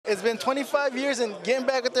It's been 25 years and getting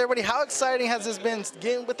back with everybody. How exciting has this been,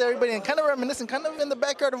 getting with everybody and kind of reminiscing, kind of in the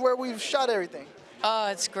backyard of where we've shot everything? Oh,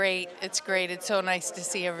 it's great. It's great. It's so nice to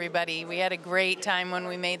see everybody. We had a great time when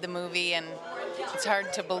we made the movie, and it's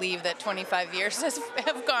hard to believe that 25 years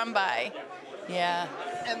have gone by. Yeah.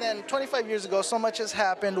 And then 25 years ago, so much has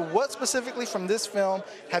happened. What specifically from this film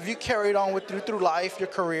have you carried on with through life, your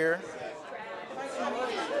career?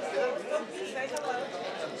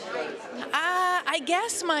 I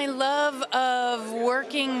guess my love of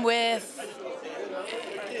working with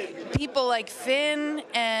people like Finn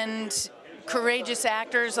and courageous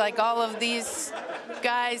actors like all of these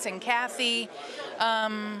guys and Kathy.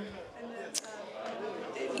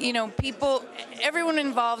 You know, everyone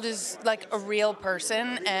involved is like a real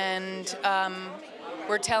person, and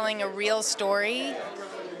we're telling a real story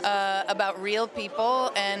about real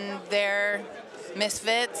people and their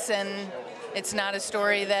misfits, and it's not a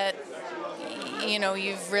story that, you know,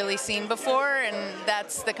 you've really seen before, and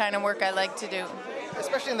that's the kind of work I like to do.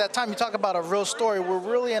 Especially in that time, you talk about a real story. We're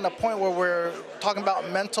really in a point where we're talking about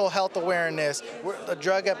mental health awareness, the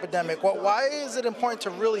drug epidemic. Why is it important to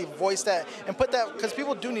really voice that and put that, because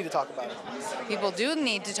people do need to talk about it? People do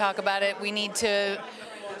need to talk about it. We need to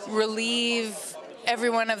relieve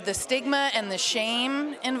everyone of the stigma and the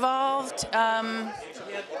shame involved,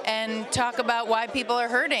 and talk about why people are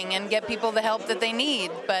hurting and get people the help that they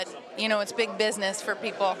need. But, you know, it's big business for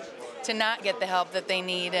people to not get the help that they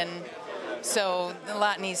need, and so a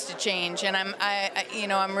lot needs to change. And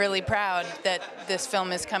I'm really proud that this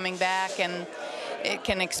film is coming back, and it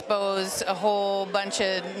can expose a whole bunch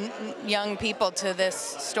of young people to this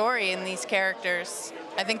story and these characters.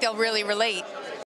 I think they'll really relate.